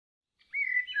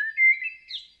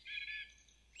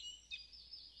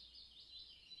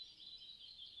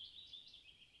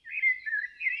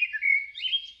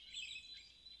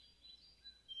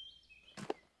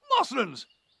Mosslands.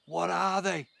 What are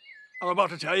they? I'm about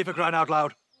to tell you for crying out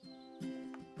loud.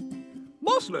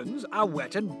 Mosslands are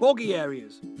wet and boggy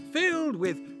areas, filled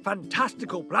with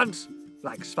fantastical plants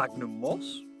like sphagnum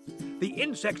moss, the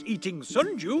insect-eating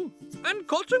sundew and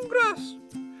cotton grass,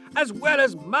 as well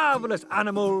as marvellous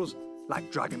animals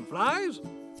like dragonflies,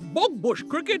 bogbush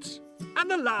crickets and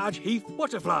the large heath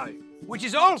butterfly, which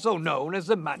is also known as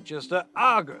the Manchester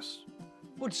argus.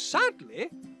 But sadly,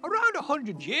 around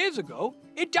 100 years ago,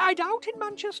 it died out in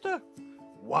Manchester.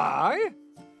 Why?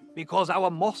 Because our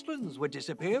mosslands were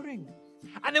disappearing.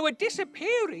 And they were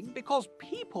disappearing because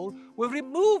people were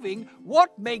removing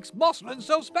what makes mosslands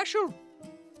so special.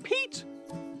 Peat.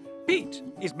 Peat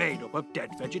is made up of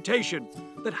dead vegetation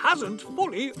that hasn't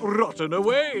fully rotten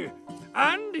away,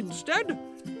 and instead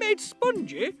made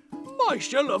spongy,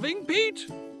 moisture-loving peat.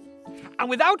 And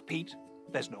without peat,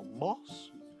 there's no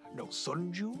moss, no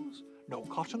sundews, no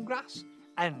cotton grass,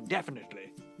 and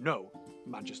definitely no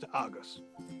Manchester argus.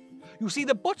 You see,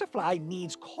 the butterfly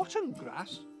needs cotton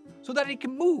grass so that it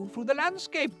can move through the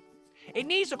landscape. It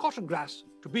needs the cotton grass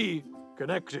to be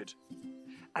connected.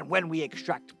 And when we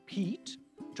extract peat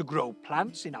to grow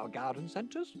plants in our garden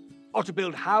centres, or to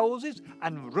build houses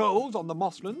and roads on the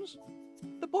mosslands,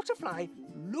 the butterfly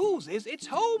loses its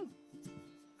home.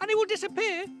 And it will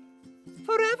disappear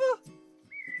forever.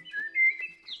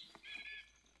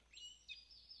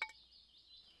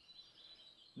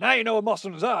 Now you know what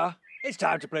mosslands are, it's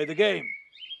time to play the game.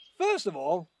 First of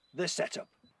all, the setup.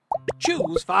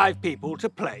 Choose 5 people to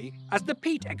play as the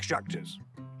peat extractors.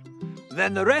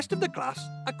 Then the rest of the class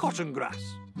are cotton grass.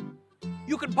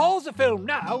 You can pause the film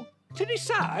now to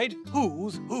decide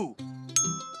who's who.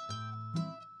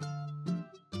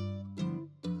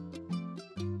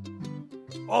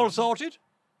 All sorted?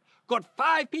 Got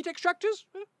 5 peat extractors?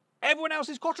 Everyone else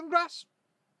is cotton grass?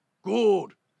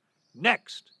 Good.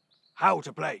 Next, how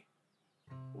to play.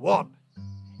 1.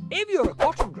 If you're a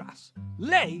cotton grass,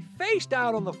 lay face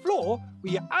down on the floor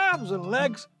with your arms and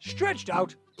legs stretched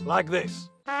out like this.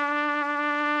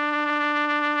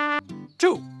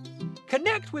 2.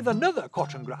 Connect with another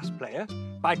cotton grass player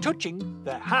by touching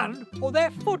their hand or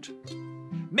their foot.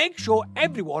 Make sure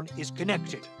everyone is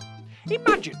connected.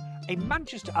 Imagine a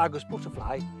Manchester argus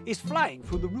butterfly is flying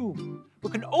through the room,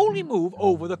 but can only move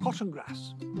over the cotton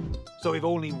grass. So if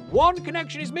only one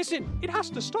connection is missing, it has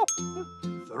to stop.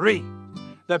 3.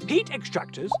 The peat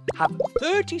extractors have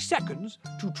 30 seconds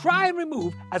to try and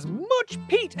remove as much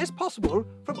peat as possible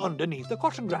from underneath the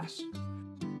cotton grass.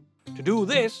 To do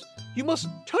this, you must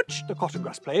touch the cotton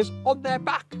grass players on their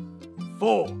back.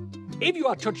 4. If you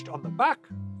are touched on the back,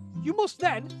 you must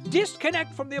then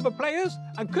disconnect from the other players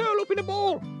and curl up in a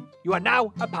ball. You are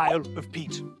now a pile of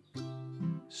peat.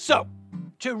 So,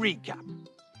 to recap,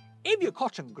 if you're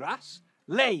cotton grass,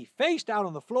 lay face down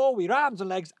on the floor with your arms and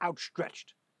legs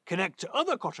outstretched. Connect to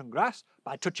other cotton grass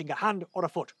by touching a hand or a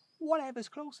foot, whatever's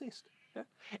closest.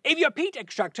 If you're peat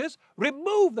extractors,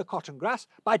 remove the cotton grass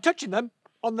by touching them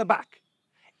on the back.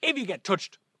 If you get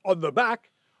touched on the back,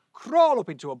 crawl up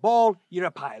into a ball, you're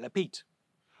a pile of peat.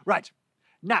 Right,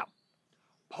 now,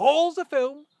 pause the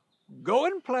film, go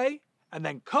and play, and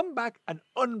then come back and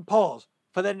unpause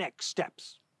for the next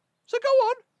steps. So go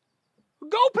on,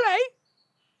 go play.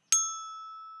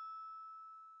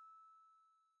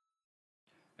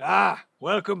 Ah,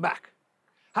 welcome back.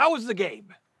 How was the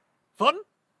game? Fun?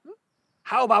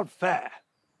 How about fair?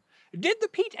 Did the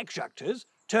peat extractors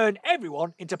turn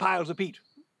everyone into piles of peat?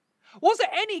 Was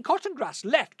there any cotton grass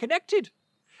left connected?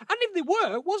 And if there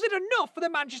were, was it enough for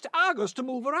the Manchester argus to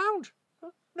move around?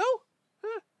 No?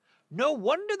 No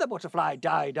wonder the butterfly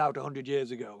died out 100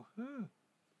 years ago.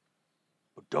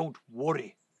 But don't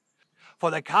worry,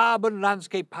 for the Carbon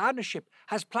Landscape Partnership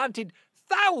has planted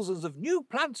thousands of new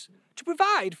plants to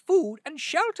provide food and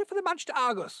shelter for the Manchester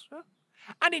argus.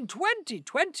 And in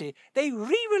 2020, they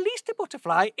re-released the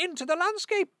butterfly into the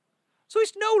landscape, so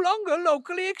it's no longer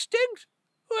locally extinct.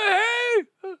 Hey!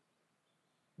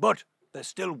 But there's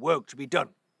still work to be done,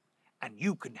 and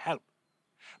you can help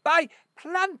by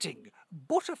planting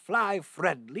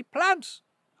butterfly-friendly plants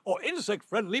or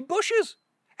insect-friendly bushes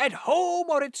at home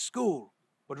or at school.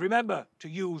 But remember to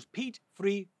use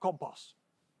peat-free compost.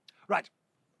 Right,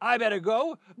 I better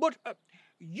go, but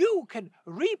you can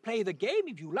replay the game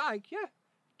if you like, yeah?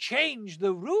 Change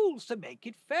the rules to make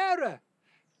it fairer.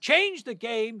 Change the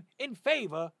game in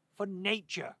favour for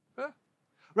nature.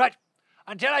 Right,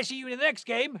 until I see you in the next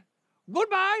game,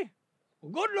 goodbye,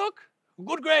 good luck,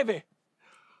 good gravy.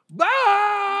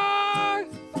 Bye!